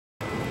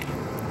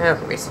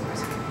Okay, wait some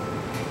reason.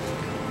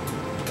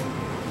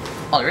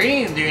 Oh, do we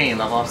need to do any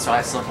level up so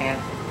I still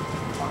can?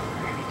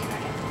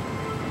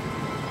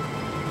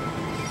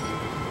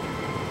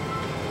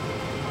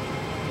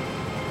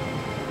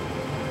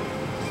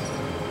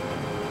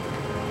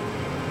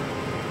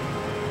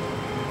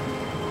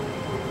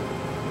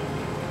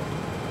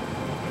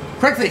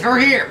 Quickly, through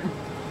here!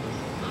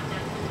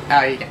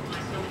 Oh, you can.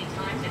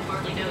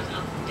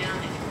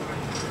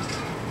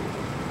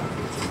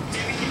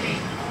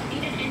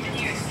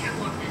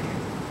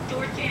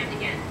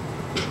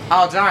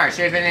 Oh darn,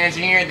 should have been an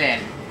engineer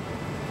then.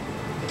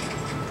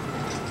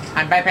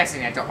 I'm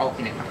bypassing that door. Oh,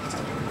 no.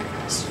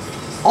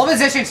 Hold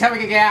position until we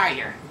can get out of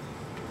here.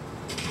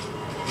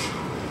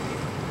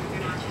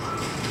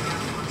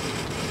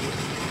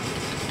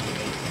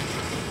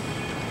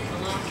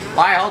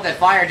 Why hold that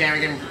fire down?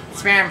 We can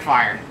spam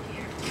fire.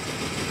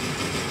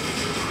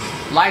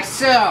 Like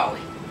so.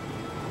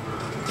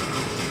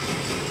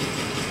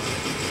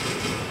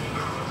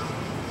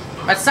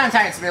 But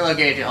sometimes it's really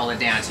good to hold it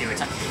down too.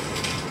 It's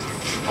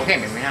okay,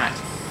 maybe not.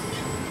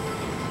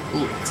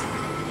 Ooh, that's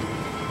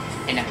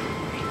enough.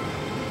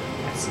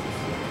 That's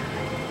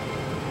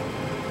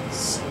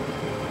so.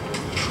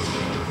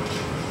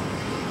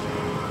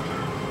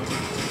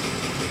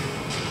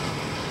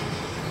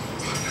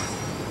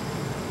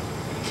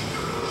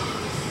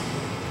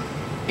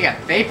 He got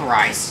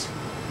vaporized.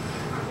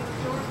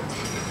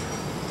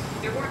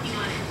 They're working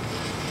on it.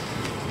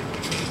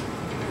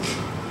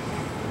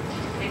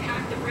 They've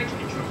hacked the bridge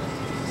controls.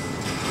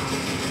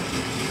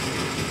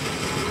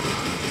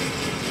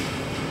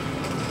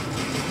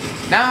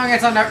 Now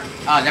it's on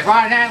the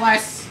brought an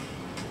Atlas.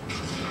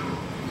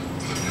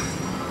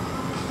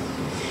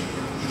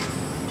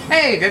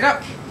 Hey, did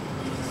up?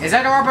 Is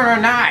that orbit or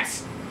not?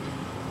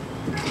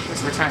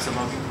 Let's return some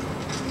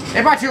of.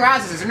 They brought 2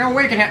 houses. There's no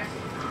way we can have.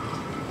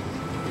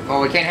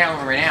 Well, we can't handle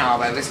them right now,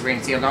 but at least we're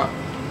gonna seal them.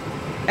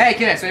 Hey,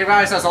 kids, so we brought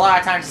ourselves a lot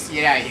of time just to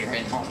get out of here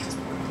and home.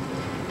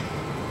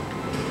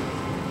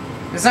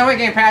 There's no way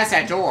getting past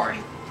that door.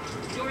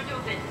 Door's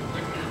open.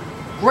 Let's go.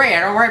 Great,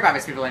 I don't worry about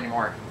these people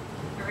anymore.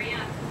 Hurry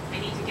up. I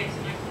need to get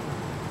to my...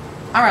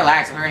 I'm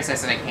relaxed. I'm very as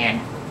I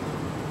can.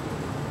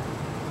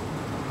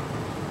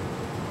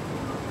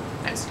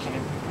 That's can't be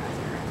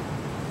either.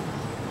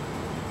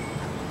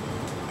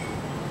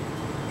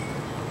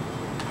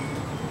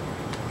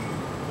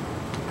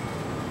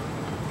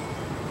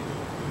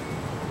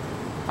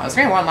 Oh, it's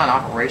been one long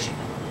operation.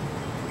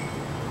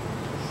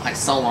 Like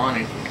so long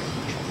in here.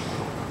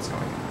 What's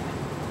going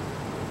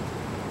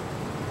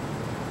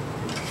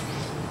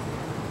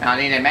on?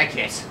 I need a med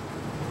kit.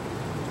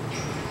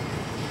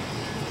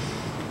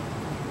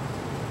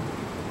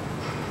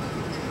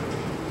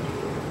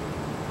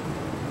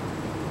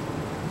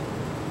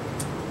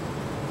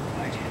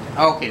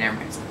 Okay, never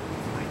mind. It's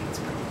fine. It's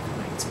perfectly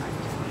fine. It's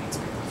perfectly fine. It's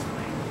perfectly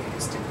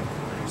fine. It's perfectly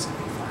fine. It's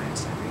perfectly fine.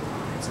 It's perfectly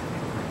fine. It's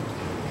perfectly fine.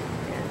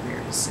 And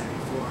we're at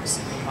 74.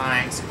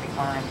 75.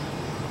 75.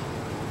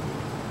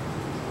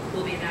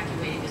 We'll be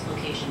evacuating this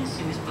location as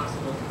soon as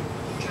possible.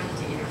 Try not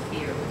to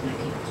interfere with my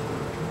people's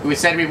work. We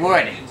said we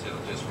would. Intel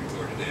just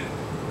reported in.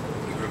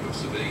 The group of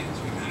civilians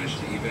we managed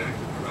to evac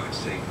arrived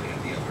safely at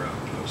the other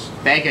outpost.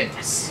 Thank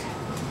goodness.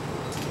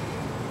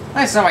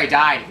 Unless somebody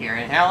died here.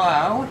 And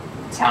hello.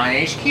 Town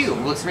HQ.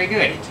 Looks pretty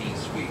good. 18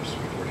 sweeps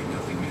reporting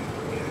nothing new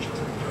from the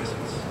adjutant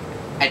presence.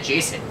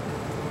 Adjacent.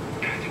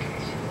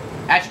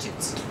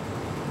 Adjutants.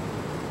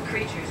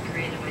 Creatures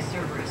created by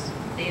Cerberus.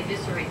 They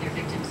eviscerate their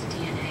victims'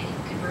 DNA,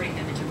 converting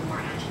them into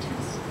more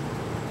adjutants.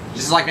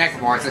 Just like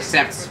Necromorphs,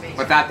 except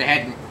without the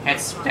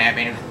head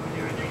stabbing.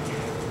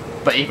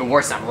 But even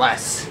worse, not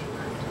less.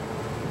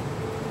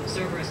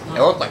 Cerberus They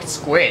look like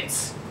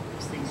squids.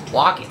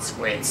 Walking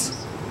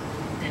squids.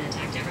 Then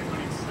attacked everyone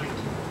in sight.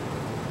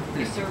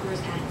 If Cerberus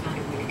hadn't found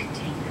a way to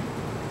contain them,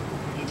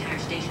 the entire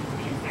station would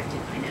be infected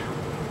by now.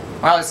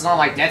 Well, it's not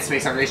like Dead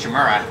Space on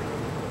Ishimura.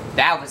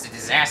 That was a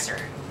disaster.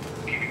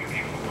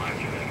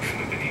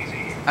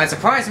 I'm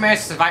surprised I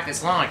managed to survive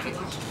this long. I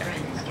watched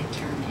friends get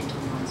turned into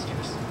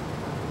monsters,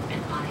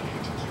 and I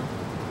had to kill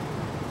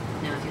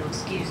them. Now, if you'll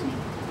excuse me,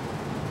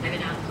 I have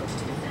an outpost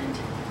to defend.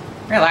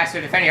 Relax,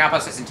 we're defending your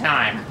outposts in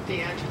time.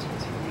 The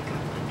adjutants really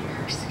got under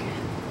her skin.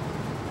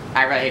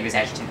 I really hate these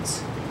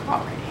adjutants.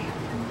 Already.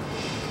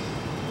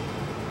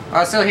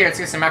 Oh, still here. Let's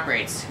get some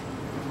upgrades.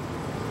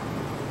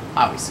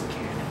 Oh, we still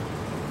can.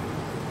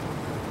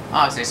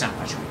 Oh, so there's not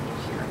much we need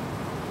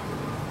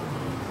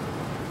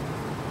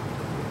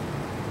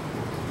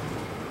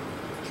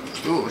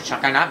here. Ooh,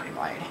 shotgun Omni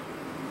Blade.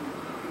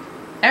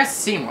 I've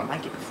seen one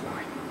like it before.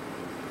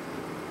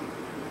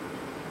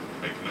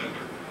 Hey, Commander.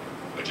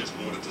 I just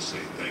wanted to say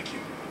thank you.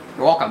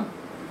 You're welcome.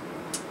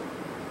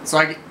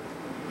 So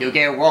you'll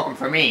get a welcome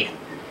from me.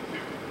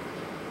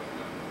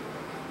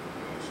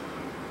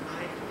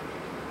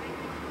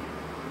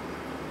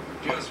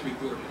 Just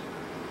reported.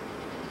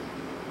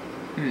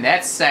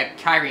 That's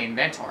Kyrie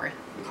inventory.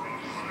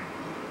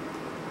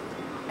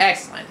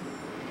 Excellent.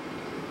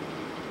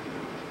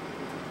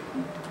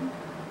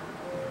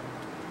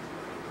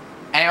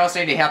 And I also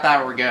need to help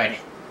out, we're good.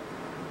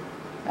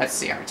 Let's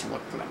see how to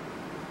look for them.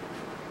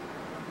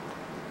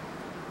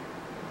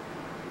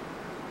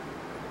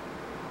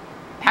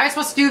 How are we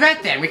supposed to do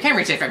that then? We can't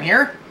reach it from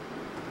here.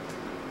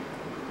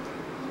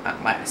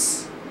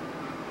 Unless...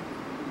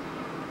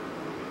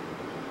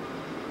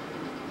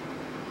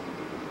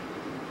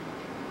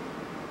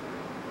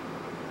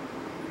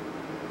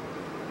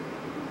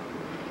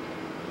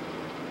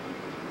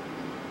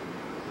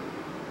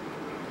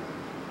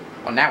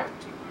 Well, now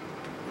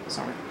we're...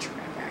 So I'm gonna turn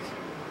that back.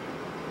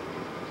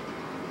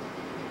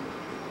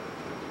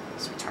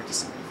 So we talk to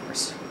someone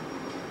first.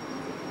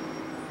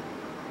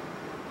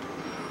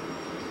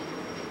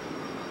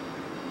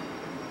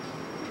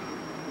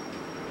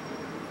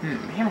 I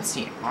haven't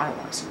seen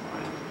monologues in a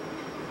while.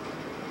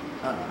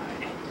 I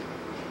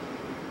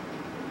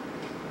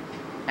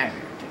don't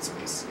know, Dead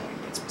Space.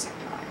 Dead Space had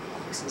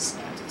monologues. It's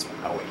not Dead Space.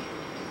 Oh,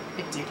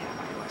 wait. It did have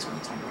monologues one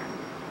time around.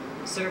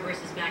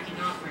 Cerberus is backing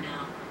off for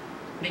now.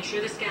 Make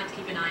sure the scouts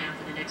keep an eye out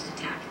for the next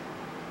attack.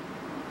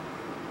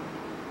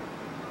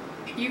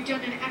 You've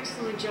done an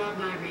excellent job,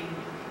 Irene,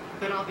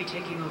 but I'll be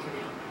taking over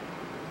now.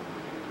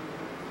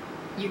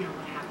 You know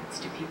what happens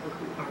to people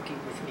who argue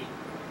with me.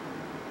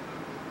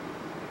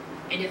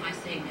 And if I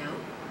say no,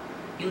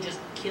 you'll just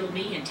kill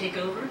me and take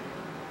over?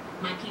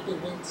 My people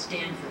won't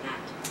stand for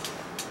that.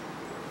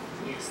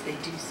 Yes, they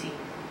do seem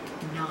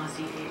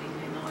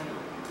nauseatingly loyal.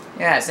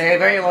 Yes, they're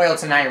very loyal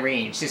to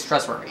Irene. She's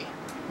trustworthy.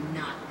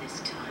 Not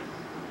this time.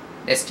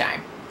 This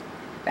time.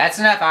 That's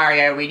enough,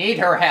 Arya. We need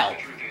her help.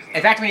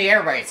 In fact, we need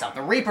everybody's help.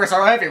 The Reapers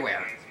are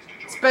everywhere.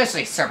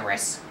 Especially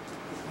Cerberus.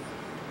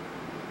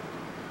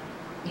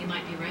 You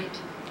might be right.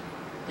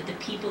 But the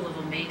people of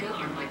Omega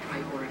are my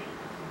priority.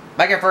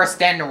 Like your first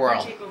stand in the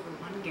world. You take over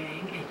one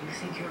gang and you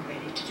think you're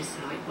ready to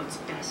decide what's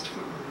best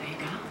for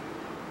Omega?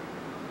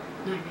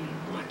 I mean,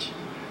 what should I...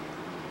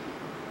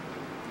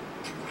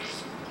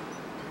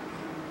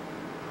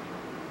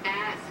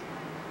 Ask.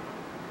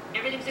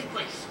 Everything's in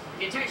place.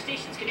 The entire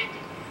station's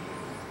connected.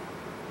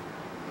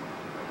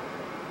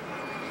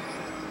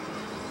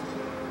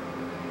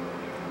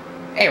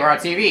 Hey, we're on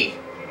TV.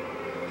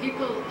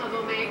 People of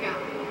Omega,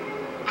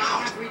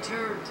 I have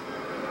returned.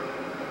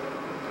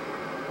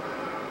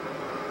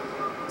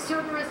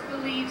 Cerberus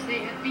believes they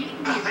have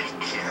beaten you.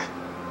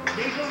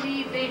 They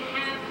believe they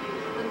have you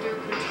under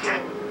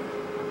control.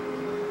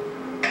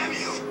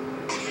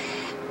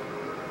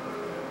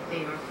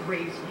 They are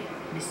gravely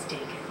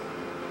mistaken.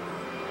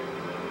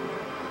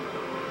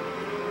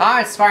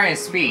 Inspiring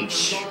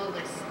speech. The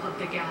lawless of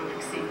the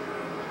galaxy.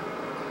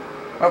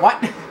 Wait,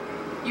 what?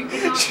 You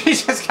cannot She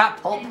just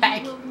got pulled and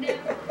back. you will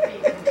never be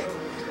controlled.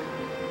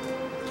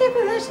 Can't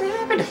believe that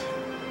happened.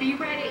 Be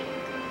ready.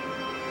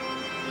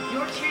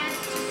 Your chance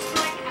to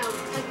strike out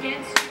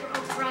against your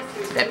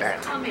oppressors That better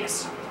is not coming.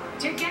 miss.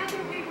 Together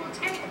we will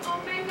take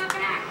Omega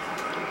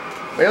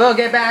back. We will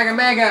get back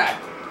Omega.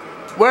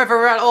 Word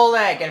for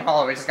Oleg and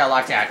Oliver just got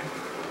locked out.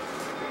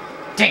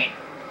 Dang it.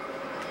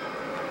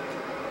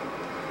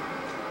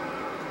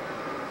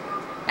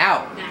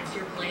 Ow. That's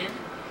your plan?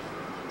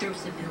 Throw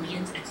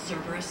civilians at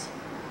Cerberus?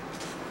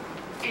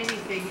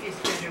 Anything is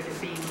better than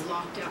being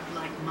locked up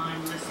like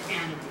mindless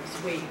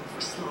animals waiting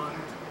for slaughter.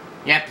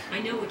 Yep. I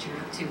know what you're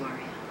up to,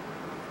 Arya.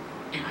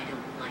 And I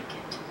don't like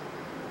it.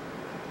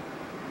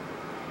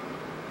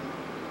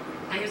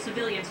 I have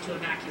civilians to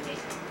evacuate.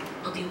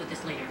 I'll deal with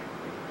this later.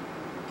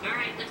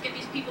 Alright, let's get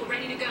these people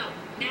ready to go.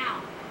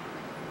 Now!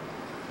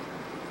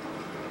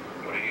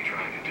 What are you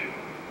trying to do?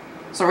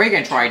 So what are you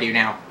gonna try to do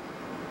now?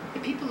 The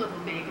people of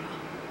Omega,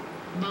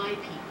 my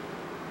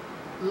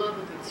people, love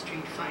a good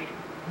street fight.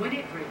 When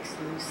it breaks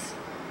loose,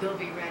 they'll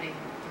be ready.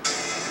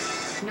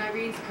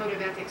 Irene's code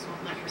of ethics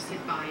won't let her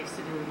sit by if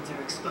civilians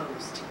are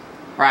exposed.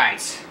 Right.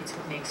 It's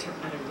what makes her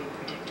utterly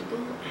predictable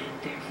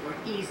and therefore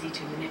easy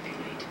to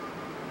manipulate.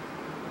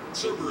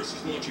 Cerberus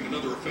is launching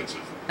another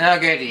offensive. Oh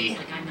goody.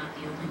 Looks like I'm not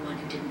the only one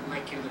who didn't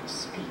like your little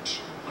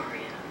speech,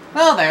 Arya.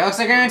 Well, there looks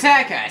like they're gonna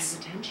attack us.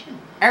 Attention.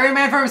 Every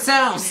man for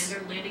themselves.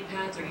 Commander, landing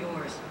pads are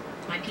yours.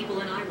 My people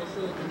and I will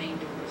hold the main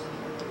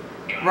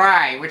doors.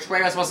 Right. Which way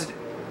am I supposed to do?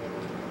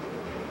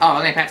 Oh,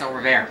 landing pads are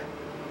over there.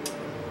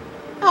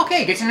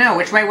 Okay, good to know.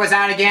 Which way was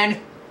that again?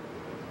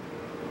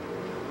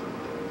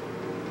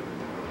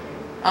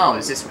 Oh,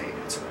 it's this way.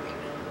 That's right.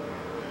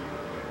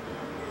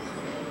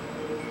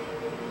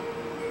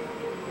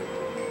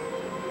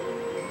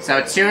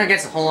 So 2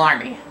 against the whole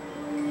army.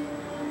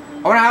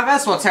 I wonder how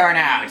this will turn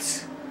out.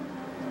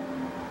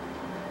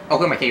 Oh,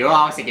 come on, you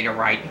obviously get it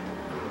right.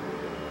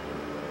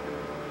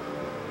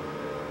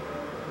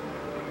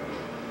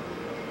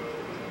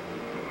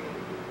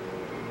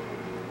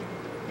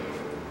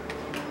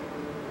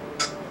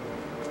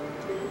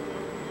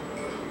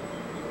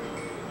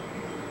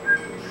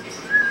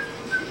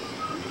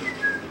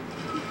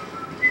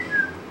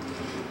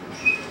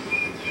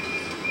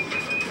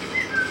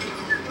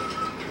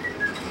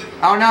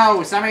 Oh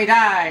no, somebody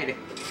died!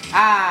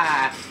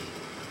 Ah!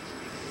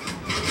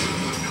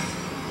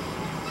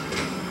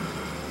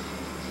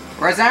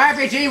 Where's the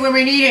RPG when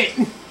we need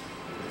it?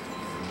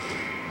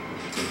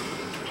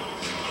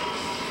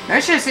 I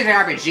should have seen the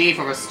RPG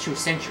for those 2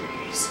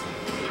 centuries.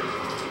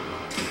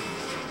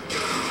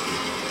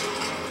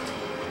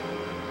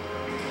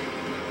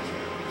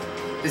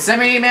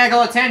 Somebody need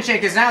medical attention,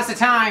 because now's the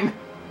time!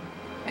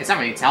 And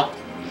somebody needs help.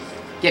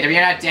 Get him,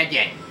 you're not dead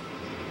yet.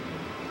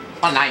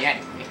 Well, not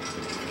yet.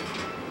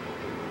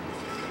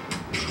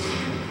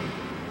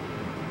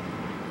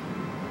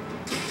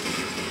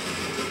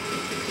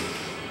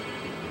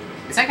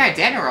 Is that guy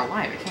dead or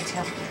alive? I can't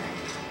tell.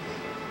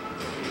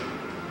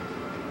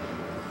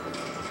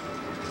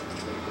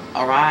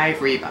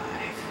 Arrive, revive.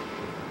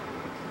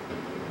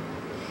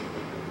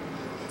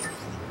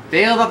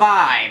 Feel the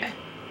vibe,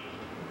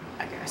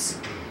 I guess.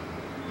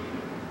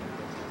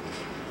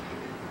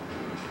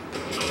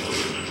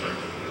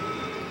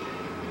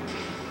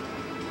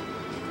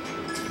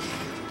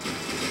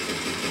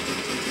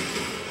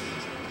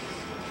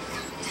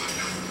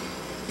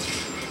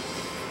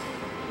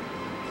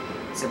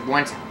 It's a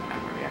one time.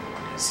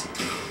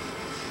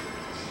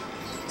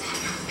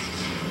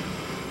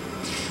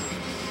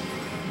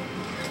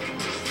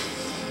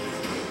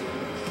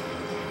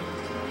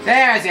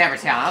 There's the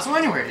Evertown. I was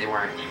wondering where they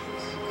were.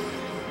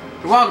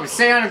 You're welcome.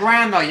 Stay on the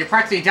ground, though. You're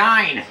practically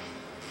dying.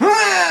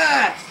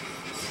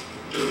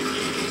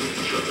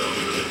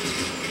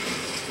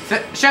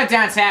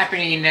 Shutdown's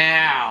happening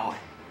now.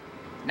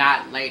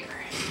 Not later.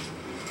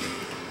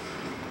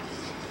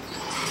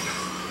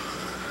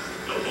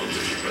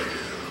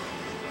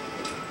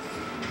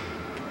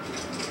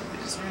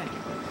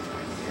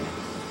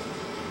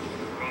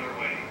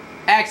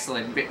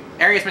 Excellent.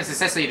 Area's been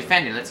successfully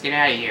defended. Let's get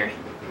out of here.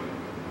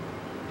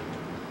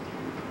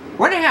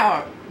 Wonder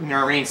how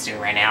Noreen's doing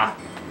right now.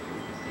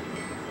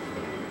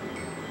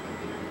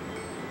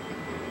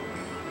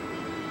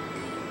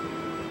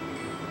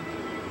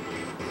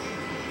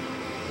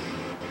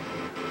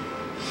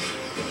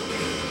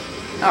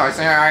 Oh, it's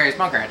an Aria's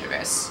bunker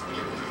activist.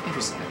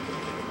 Interesting.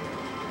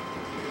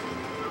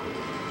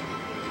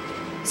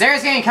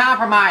 Zara's getting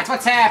compromised.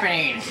 What's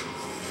happening?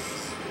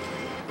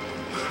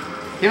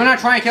 People not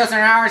trying to kill us on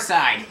our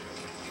side.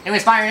 It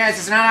was firing at us,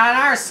 it's not on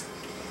ours.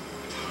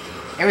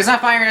 It was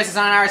not firing at us, it's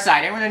on our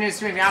side. Anyone that is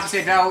doing the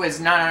opposite, though, is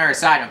not on our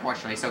side,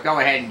 unfortunately. So go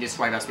ahead and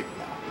destroy those people,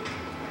 though.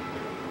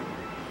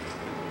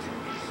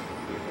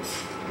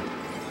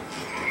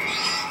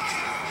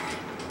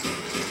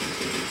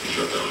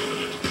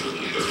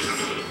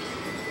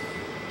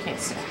 Can't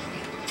stack me.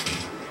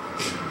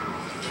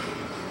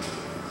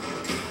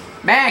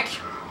 Back!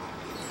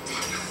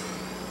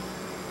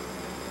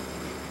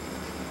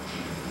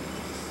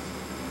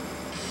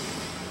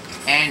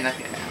 And look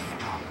at that.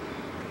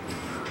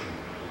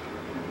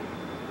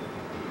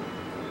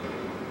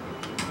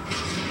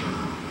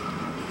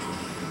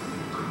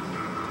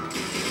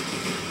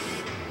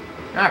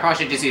 I probably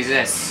should just use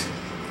this.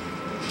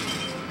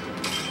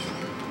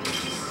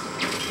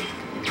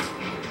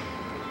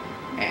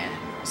 And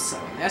so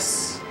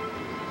this.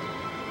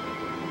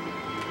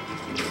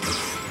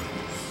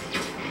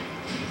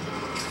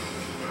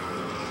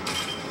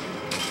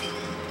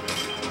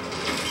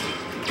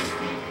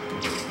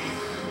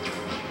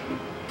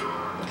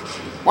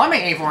 What am I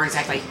aiming for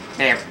exactly?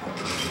 There.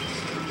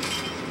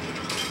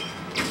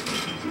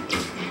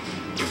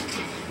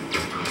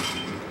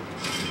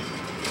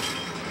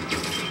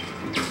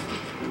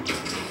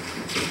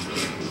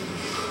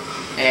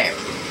 There.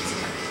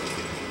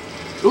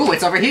 Ooh,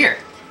 it's over here.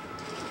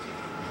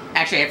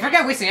 Actually, I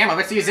forgot wasting ammo.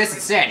 Let's use this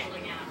instead.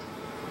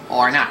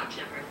 Or not.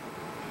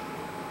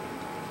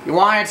 You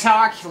want to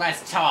talk?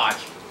 Let's talk.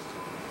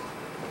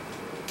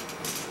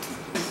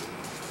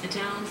 The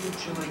town will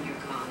join your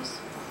cause.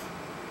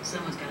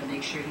 Someone's got to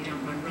make sure you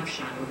don't run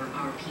roughshod over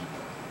our people.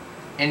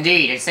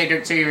 Indeed, it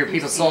saved two of your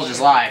people's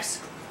soldiers'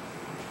 lives.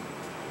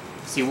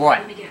 See what?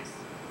 Let me guess.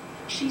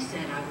 She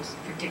said I was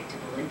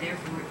predictable and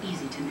therefore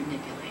easy to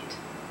manipulate.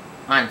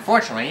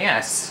 Unfortunately,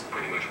 yes.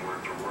 Pretty much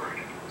word for word.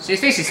 She's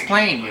basically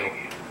playing you.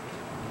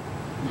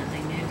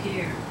 Nothing new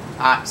here.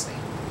 Obviously.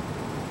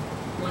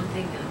 One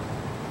thing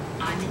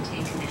though, I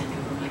maintain command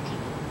over my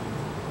people.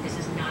 This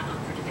is not up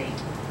for debate.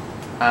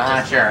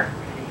 Sure. Ready.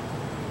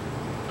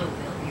 Oh,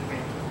 they'll be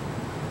ready.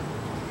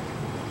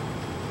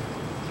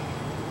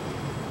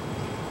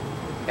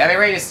 Yeah, they're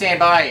ready to stand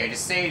by you.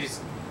 Just say as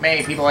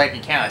many people like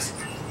you count.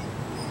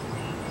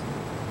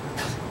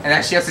 And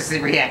that shield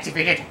system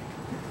reactivated.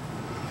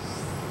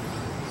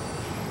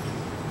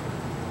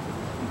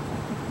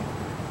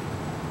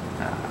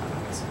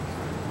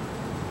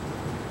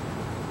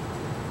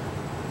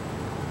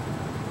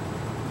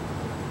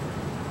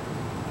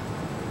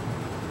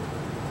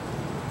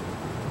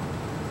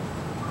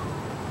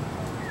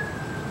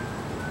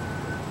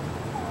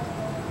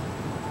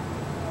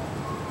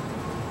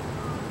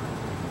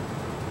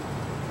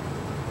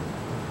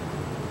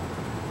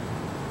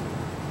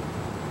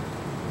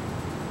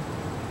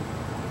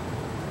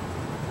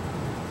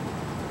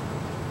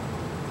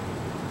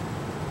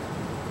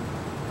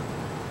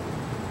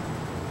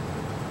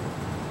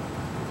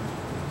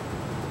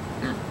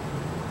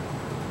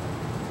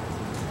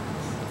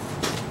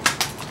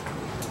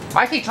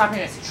 Why keep talking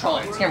to this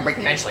controller? It's gonna break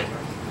eventually.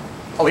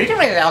 Oh, you can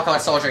make the alcohol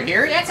soldier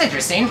here? That's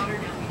interesting.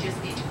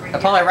 The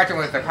Apollo Rector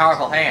with their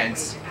powerful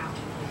hands.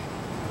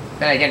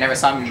 Then again, never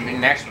saw him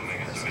in action.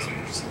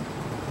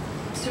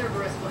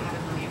 Cerberus will have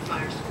a million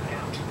fires to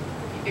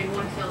In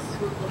one fell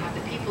swoop, we'll have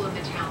the people of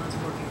the Talons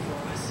working for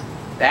us.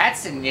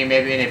 That's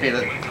manipulative.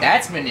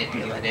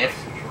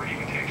 Before he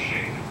even takes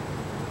shape.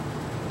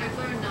 I've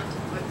learned not to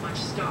put much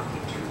stock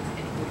in truth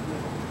and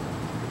goodwill.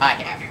 I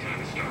have. Might be time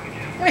to start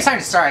again. It's time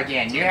to start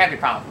again. You have your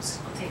problems.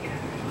 I'll take it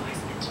under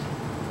advisement.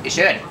 You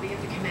should. I'll be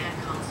at the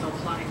command console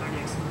plotting our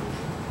next move.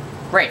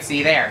 Great, see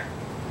you there.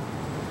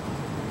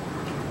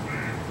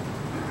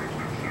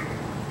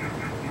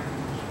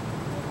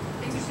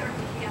 Things are starting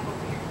to heat up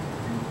over here.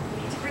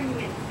 We need to bring you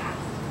in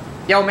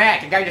fast. Yo,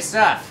 Mac, I got your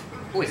stuff.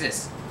 Who is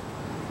this?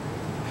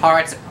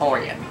 Hearts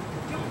Emporium.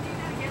 Don't do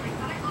that again. I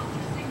thought I lost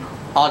your signal.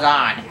 Hold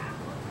on. Yeah.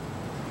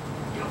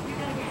 Don't do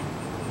that again.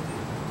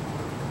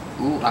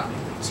 Ooh,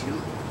 upgrade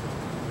 2.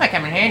 Might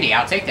come in handy.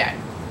 I'll take that.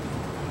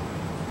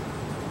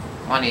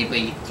 On a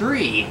blade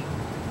 3.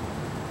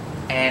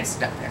 And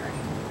stuff there.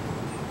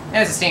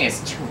 As this thing is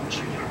too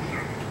much.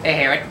 Hey,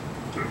 Harriet.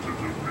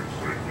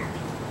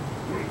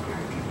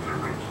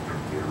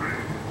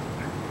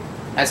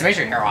 Nice to meet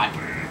you, Heron.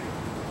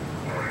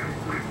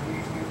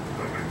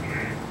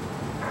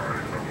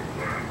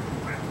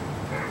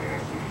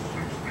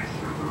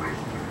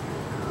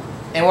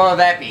 And what will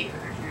that be?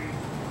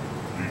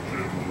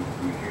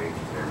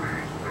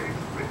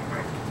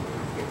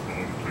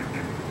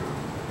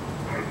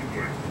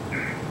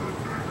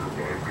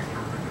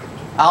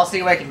 I'll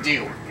see what I can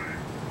do.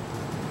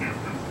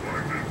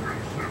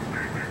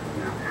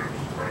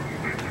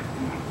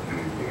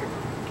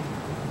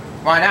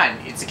 Why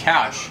not? It's a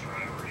couch.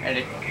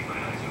 And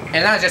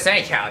not just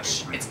any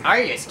couch. It's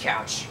Arya's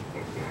couch.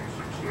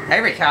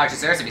 Every couch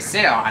deserves to be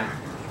sit on.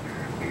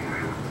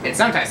 And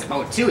sometimes a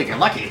boat too if you're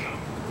lucky.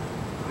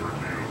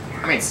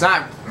 I mean, it's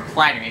not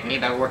flattering me,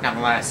 but it worked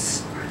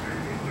nonetheless.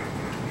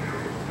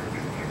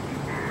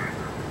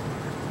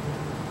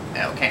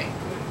 Okay.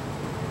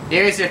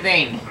 Here's your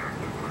thing.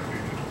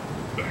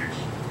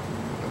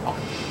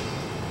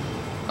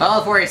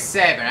 Level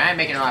 47, I'm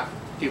making a lot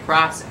of due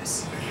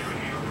process.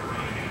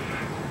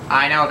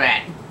 I know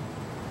that.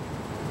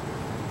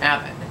 Now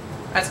then,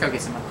 let's go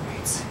get some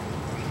upgrades.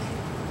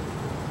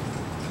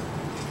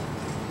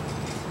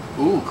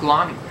 Ooh,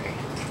 Kulami upgrade.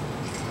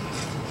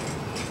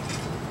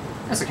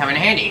 This will come in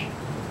handy.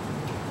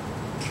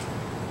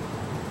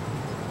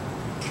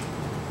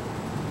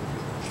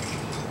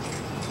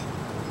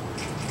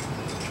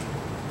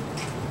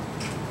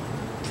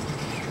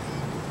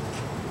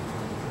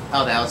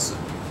 Oh, that was...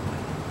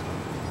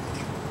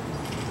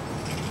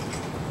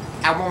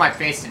 I want my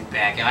face in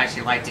back. I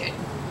actually liked it.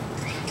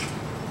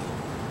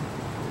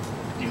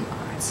 New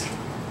cards.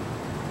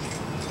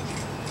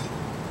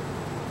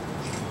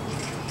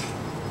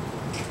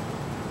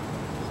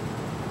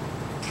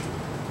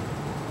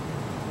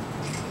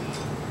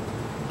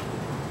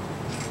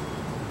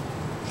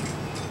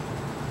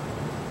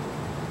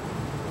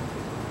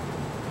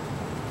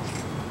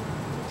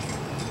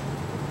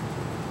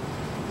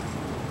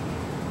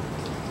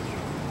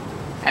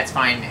 That's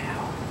fine now.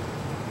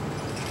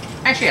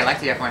 Actually, I like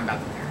the F1 about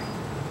the Mary.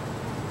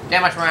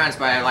 Not much rounds,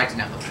 but I liked it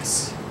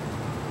nonetheless.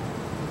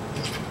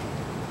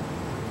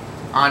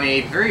 On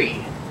a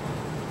 3.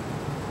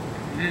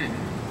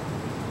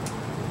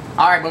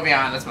 Alright, moving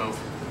on. Let's move.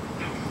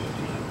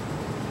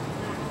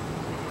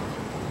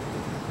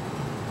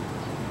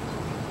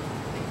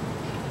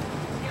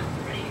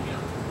 Ready to go.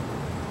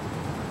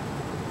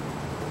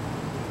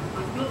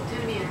 I've blocked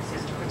enemy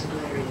access to critical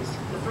areas.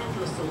 The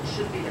frontal assault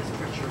should be less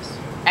treacherous.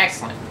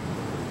 Excellent.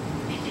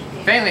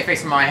 Finally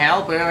fixing my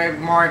help, but we have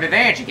more of an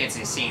advantage against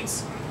these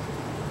scenes.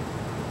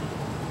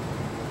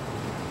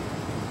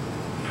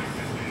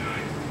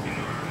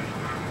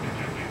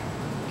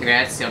 Your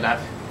dad's sealed up.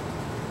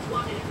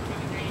 Wanted it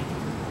from the green.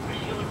 Ready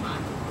to go in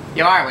 5.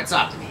 Yo, alright, what's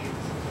up?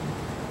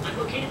 I've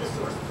located the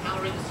source,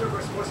 powering the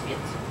Cerberus force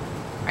fields.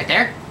 Right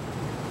there?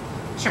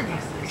 Sure.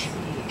 Yes, I see.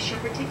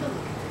 Shepard, take a look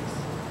at this.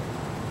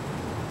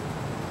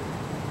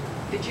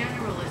 The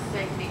General is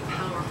siphoning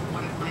power from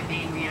one of my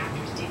main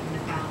reactors deep in the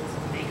bowels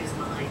of Omega's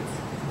mines.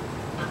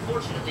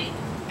 Unfortunately,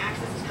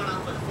 access is cut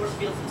off by the force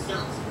fields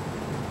themselves.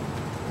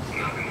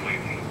 Not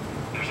completely.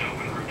 There's an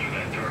open route through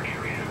that dark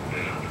area.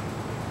 Then up.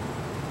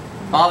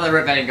 All the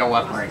rip that go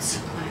Lost upwards.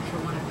 the plant for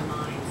one of the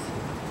mines.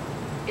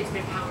 It's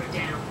been powered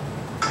down.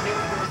 No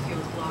force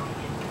field's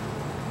blocking it.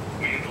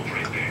 We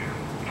infiltrate there.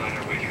 Find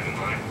our way through the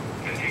mine.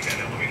 Then take that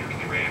elevator to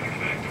the reactor's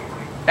back door.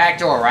 Back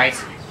door, right?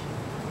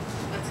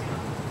 Let's go.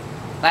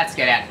 Let's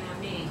get at it. Now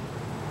me.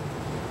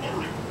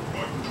 Hurry,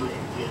 my patrol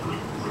program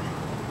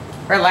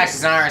ready. Relax,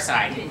 it's on our You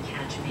side. didn't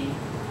catch me.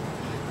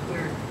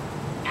 We're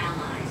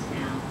allies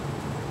now.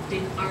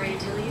 Didn't Arya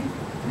tell you?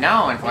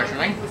 No,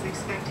 unfortunately. What was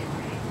expected,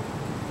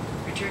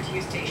 Ray. Return to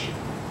your station.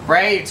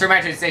 Ray, return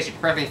back to the station.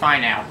 Perfectly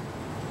fine now.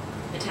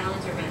 The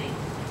Talons are ready.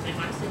 But if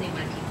I'm sending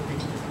my people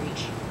into the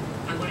breach,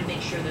 I want to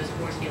make sure those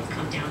force fields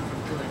come down for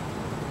good.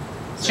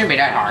 So Shouldn't be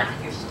that hard.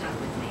 You're stuck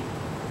with me.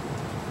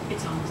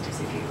 It's almost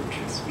as if you don't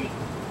trust me.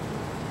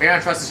 We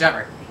don't trust each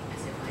other.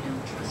 As if I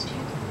don't trust you.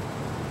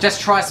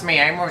 Just trust me,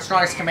 I'm the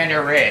strongest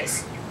commander there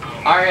is.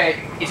 Alright,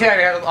 you two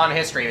have a long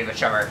history with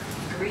each other.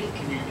 Agreed,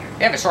 Commander.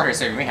 They have a short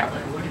history than we have.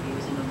 But one of you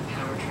isn't on the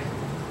power trip.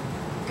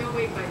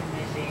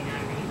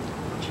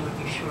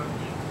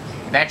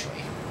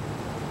 Eventually.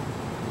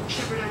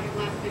 Shepard, I have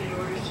last-minute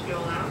orders to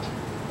dole out.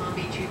 I'll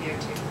meet you there,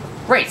 too.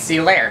 Great, see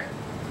you later.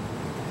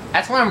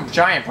 That's one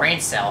giant brain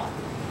cell.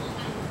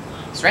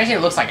 Strangely,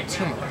 it looks like a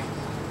tumor.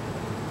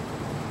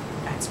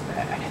 That's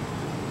bad.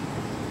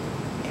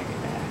 Very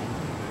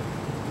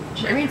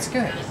bad. Maybe it's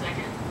good. Got a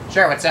second?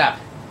 Sure, what's up?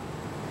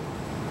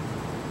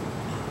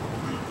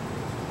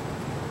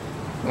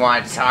 You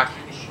wanted to talk?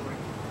 Time is short,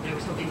 but I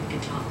was hoping we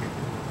could talk.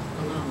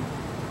 Alone.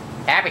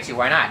 Happy to,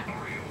 why not?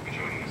 Maria will be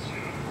joining us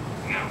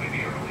soon. Now may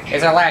be our only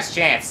It's our last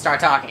chance. Start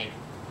talking.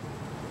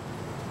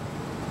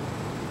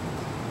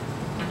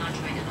 I'm not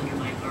trying to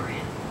undermine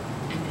Arya.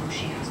 I know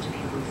she has to be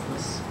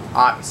ruthless.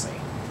 Obviously.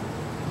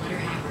 Let her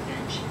have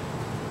revenge.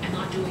 I'm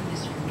not doing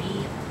this for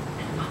me,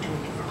 and I'm not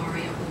doing it for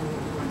Arya or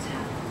what we once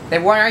had.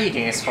 Then what are you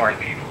doing this for? the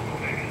people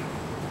of Omega.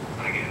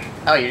 I get it.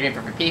 Oh, you're doing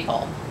it for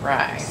people.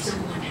 Right.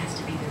 Someone has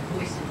to be their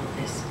voice in all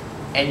this.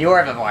 And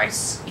you're the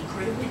voice.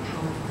 Incredibly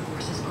powerful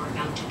forces are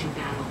about to do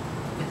battle,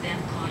 with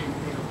them caught in the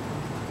middle.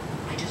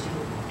 I just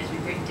hope, as we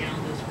bring down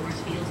those force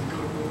fields and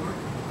go to war,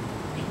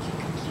 that you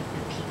can keep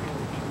the people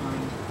in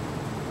mind.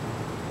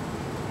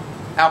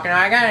 Okay,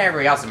 now I got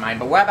everybody else in mind,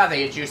 but what about the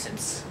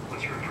Adjucents?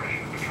 What's your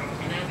impression of the trouble?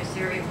 An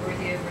adversary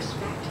worthy of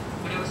respect.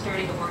 When I was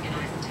starting to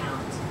organize the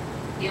towns,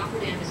 he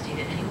offered amnesty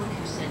to anyone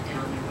who sent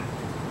down their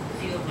weapon. A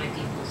few of my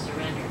people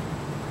surrendered,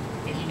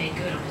 and he made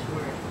good on his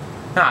word.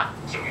 Huh.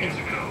 So he has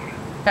a code.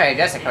 Hey,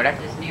 that's a And code.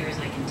 as near as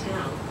I can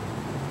tell,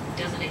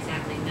 doesn't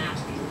exactly match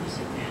the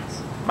elusive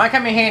man's. Might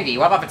come in handy.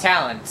 What about the Are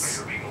talents?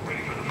 your people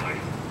ready for the fight?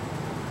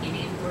 You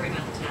needn't worry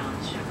about the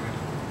talents, Shepard.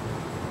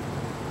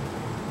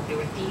 There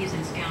were thieves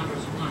and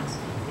scoundrels once,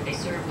 but they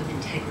serve with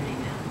integrity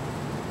now.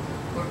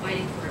 We're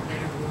fighting for a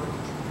better world.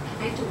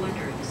 I have to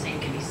wonder if the same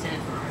can be said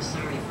for our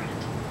sorry friend.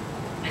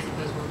 I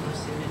suppose we'll know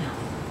soon enough.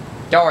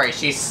 Don't worry,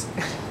 she's...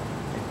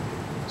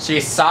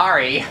 she's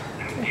sorry. And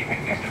we'll keep you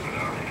mixed up with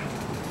Arya.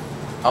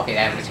 Okay,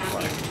 that I was was half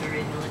before. infantry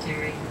and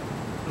military,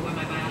 but when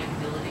my bionic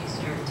abilities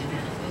started to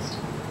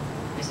manifest,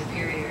 my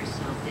superiors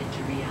saw fit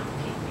to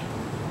reallocate me.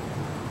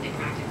 They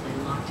practically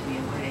locked me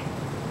away.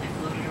 I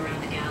floated around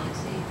the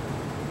galaxy,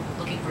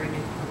 looking for a new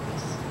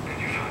purpose. And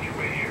you found your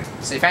way here.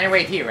 So you found your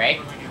way here,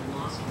 right? Well, I got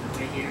lost on the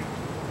way here.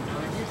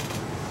 I'll admit,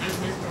 I was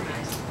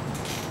mesmerized.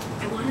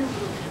 I wanted a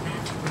little bit of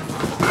that to rub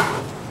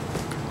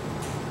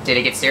off. Did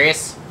it get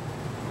serious?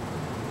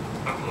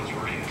 How close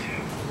were you two?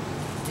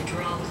 The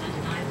draw was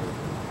undeniable.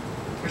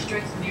 Her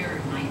strengths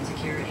mirrored my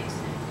insecurities.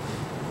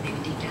 Maybe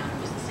deep down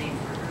it was the same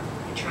for her.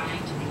 And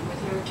trying to be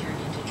with her turned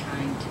into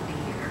trying to be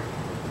her.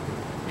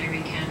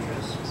 Irene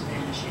Kandros was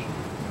vanishing.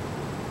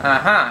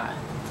 Uh-huh.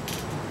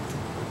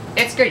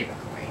 It's good you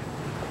broke away.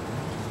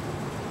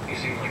 You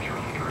seem like your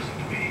own person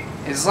to me.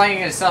 It's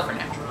lighting itself for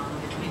now. Drama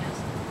between us.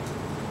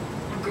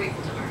 I'm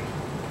grateful to Arya.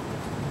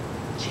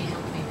 She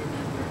helped me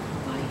remember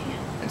who I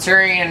am. A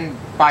Turian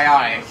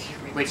biotic,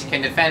 which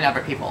can defend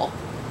other people.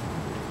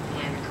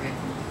 And I regret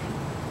nothing.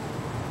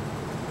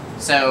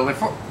 So,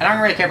 before, I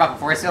don't really care about the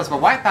force fields,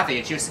 but what about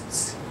the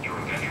Adjucents? You're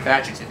a veteran. The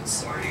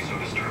Adjutants. Why are you so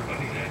disturbed by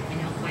these acts? I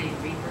know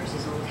fighting Reapers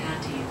is old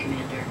hat to you,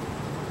 Commander.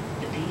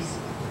 But these...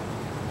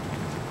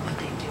 what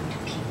they do to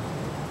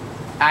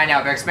people. I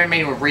know, they're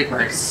experimenting with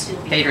Reapers.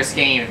 Dangerous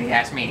game, if you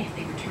ask me. If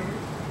they return,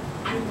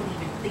 I don't want to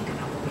even think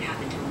about what would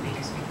happen to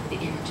Omega's people. The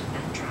image of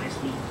that drives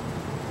me.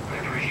 I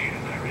appreciate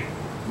it, Larry.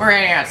 We're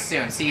heading out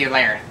soon. See you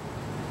later.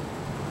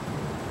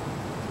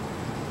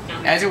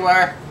 Now, As you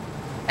were,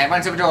 head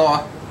went to the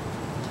door.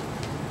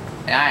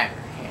 And I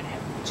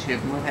had to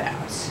move it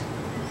out.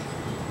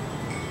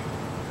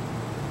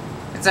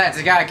 Besides,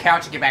 I got a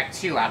couch to get back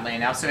to, oddly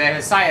enough, so I have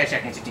a side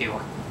checking to do.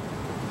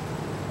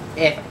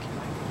 If I can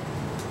find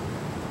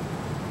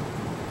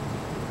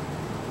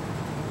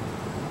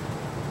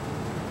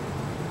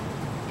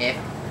it. If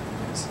I can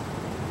find it.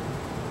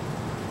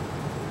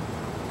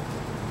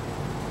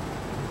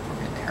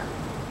 Over there.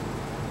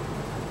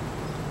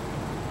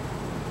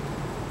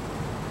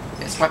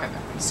 This weapon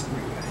is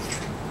really good.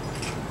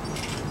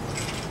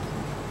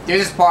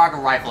 There's this Parker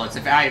rifle, it's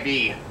an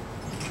IV.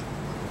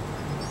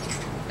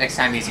 Next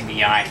time using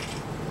the eye.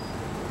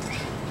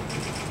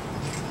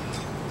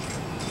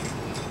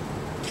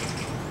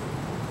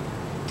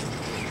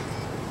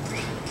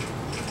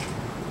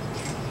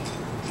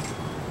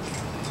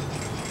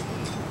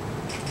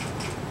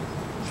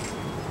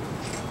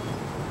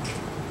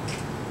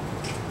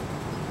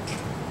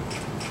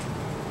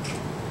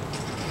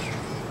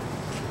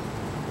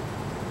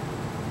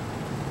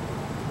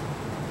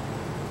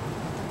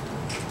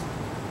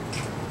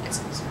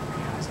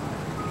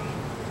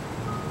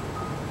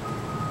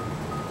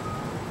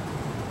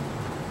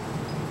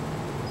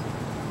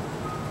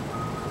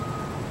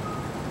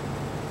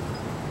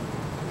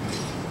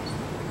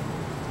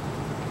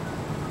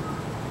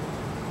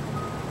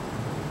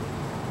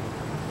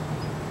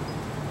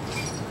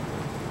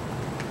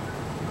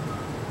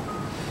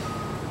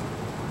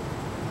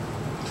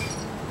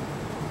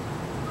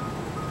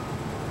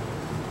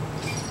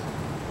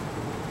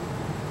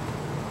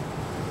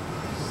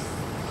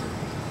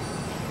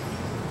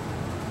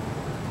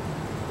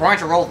 We're going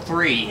to roll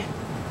 3.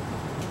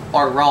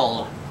 Or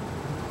roll.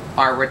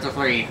 Or Ritual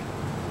 3.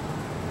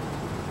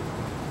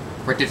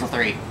 Ritual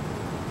 3.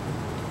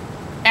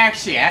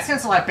 Actually, that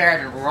sounds a lot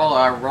better than Roll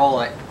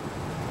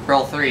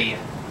 3.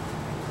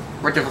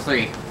 Ritual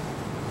 3.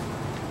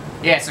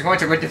 Yeah, so going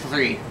to Ritual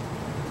 3.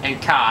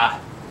 And Ka.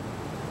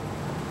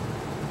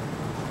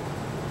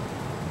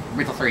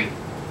 Ritual 3.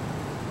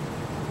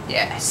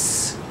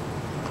 Yes.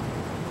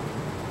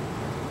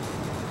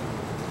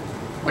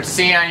 What you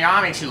see on your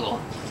army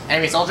tool?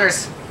 Enemy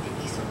soldiers? The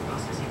ESO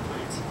processing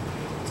plants.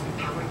 It's been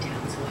powered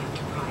down, so I have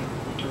to pry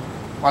open the door.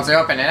 Once I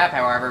open it up,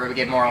 however, we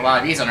get a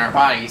lot of ease on our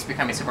bodies,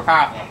 becoming super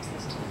powerful.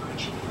 Access to the mine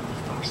should be on the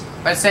far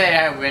side. But instead,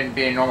 I wouldn't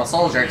be a normal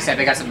soldier, except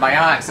I got some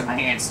bionics in my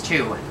hands,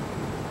 too.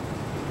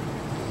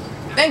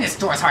 Then this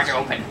door's hard to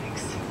open.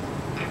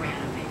 I ran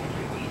a big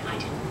Irene. I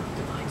didn't work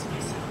the mines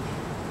myself.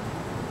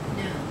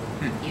 No,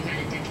 you had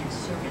indentured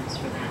servants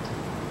for that.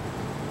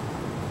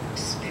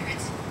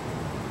 Spirits.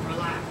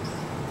 Relax.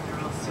 They're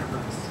all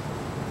Cerberus.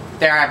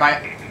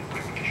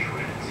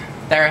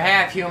 They're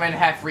half human,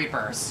 half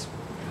reapers.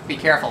 Be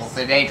careful,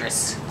 they're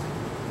dangerous.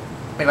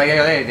 But like,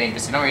 they're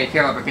dangerous, they don't really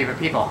care about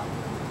people.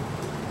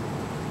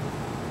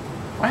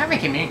 Why haven't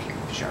we communicated?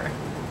 Sure.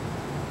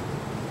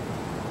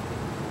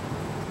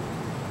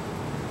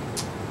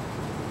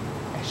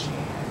 Actually, I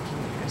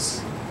can do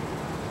this.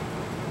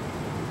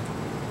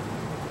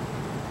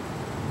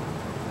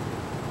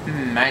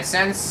 I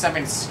sense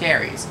something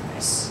scary in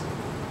this.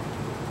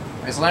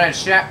 There's a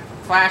limited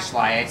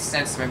flashlight, I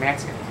sense something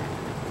bad's gonna happen.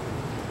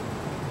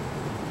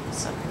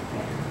 Something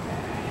very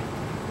bad.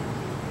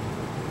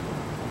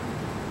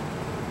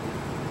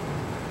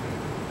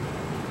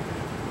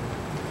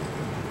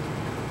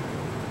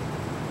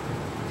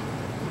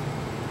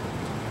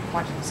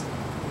 What is it?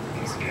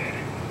 He's dead.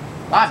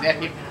 A lot of dead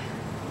people.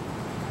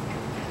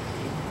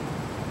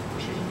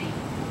 Shouldn't be.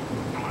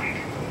 Blind.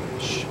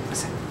 Shh,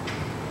 listen.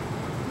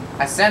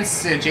 I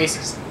sense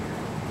Jason's.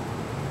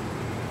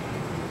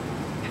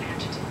 An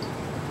adjutant.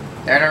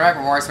 There are no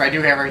record wars, but I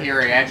do ever hear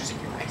an adjutant.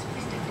 I just have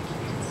to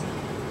keep it inside.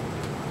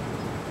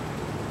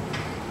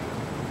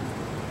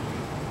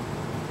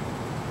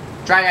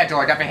 Try that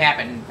door, nothing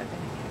happened. But then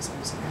again,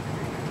 something's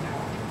happening right now.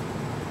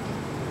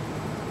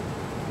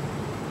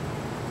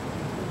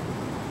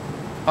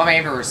 Oh,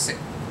 Amber was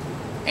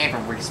Amber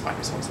respawn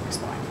is always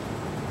respawn.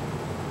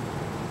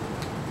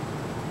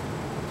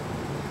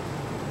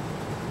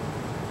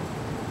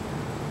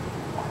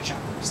 Watch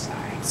out for the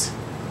sides.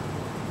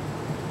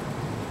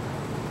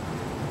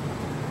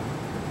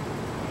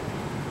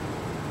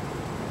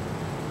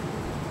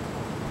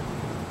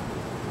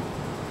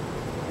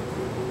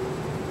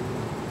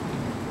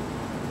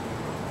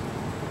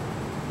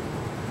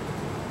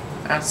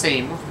 I don't see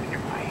any movement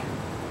nearby.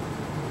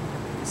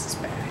 This is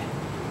bad.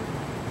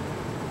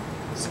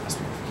 This must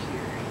be over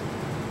here.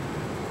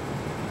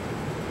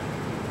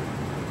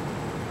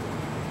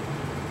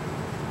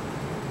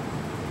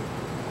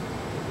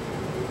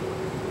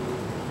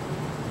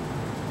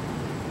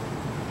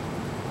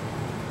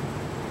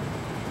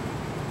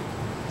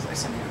 It's like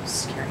something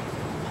else scary.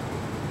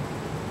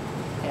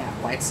 Yeah,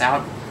 lights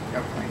out. Go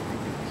right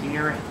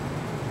here.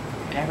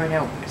 You never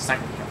know when it's not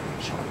going to be able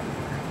to show up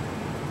anywhere.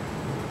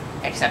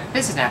 Except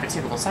this is not a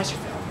typical slasher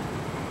film.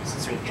 This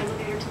is really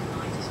Elevator to the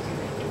mines is through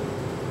that door.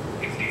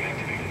 It's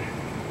deactivated.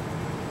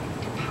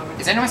 To power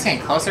Is that noise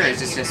getting closer, or is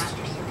this just...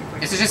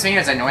 Is it just me, or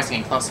is that noise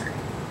getting closer?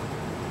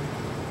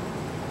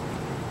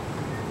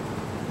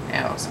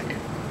 Yeah, it looks like it.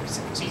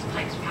 These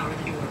pipes power the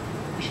door.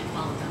 We should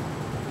follow them.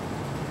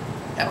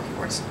 That'll be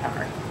worse than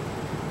power.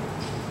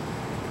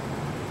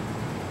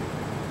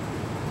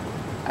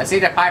 I see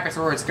the pipe is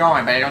where it's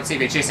going, but I don't see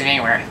it chasing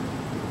anywhere.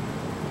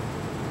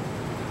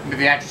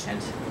 Maybe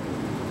adjutant.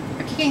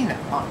 I keep getting that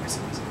wrong for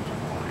some reason. I don't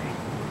know why.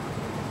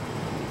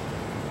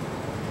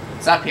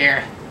 It's up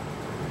here.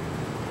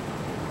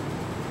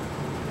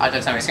 I'll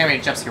just tell me, it's gonna be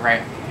a jump scare right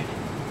ahead.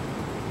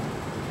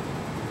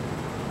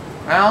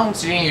 Well,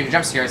 so you need a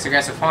jump scare, so I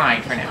guess we're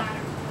fine for now.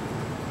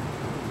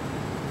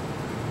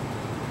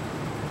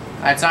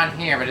 It's on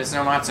here, but there's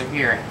no monster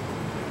here.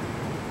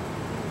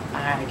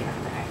 I gotta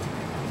get back to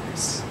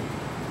this.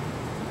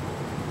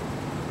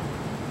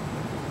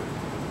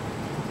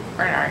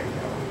 Where are you?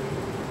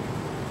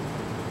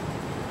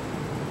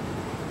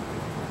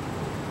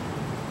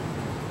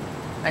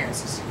 I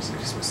guess this is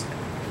just supposed to be.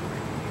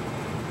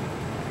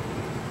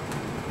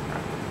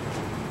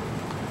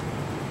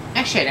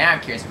 Actually, now I'm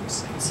curious what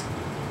this is.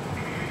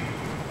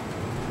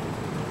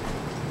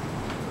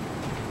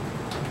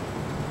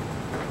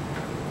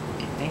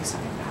 It thinks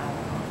I'm not alone.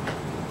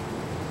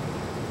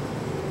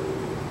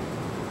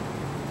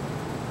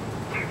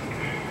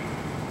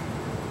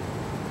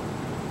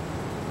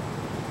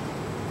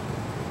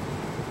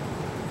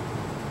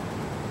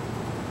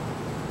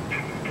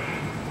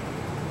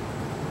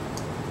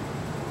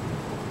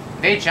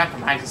 They jump from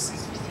behind us.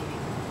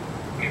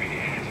 Maybe the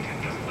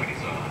adjutant doesn't like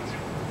his odds.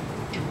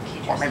 Don't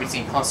kid Or maybe it's yourself.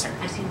 getting closer.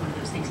 I've seen one of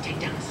those things take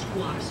down a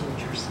squad of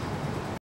soldiers.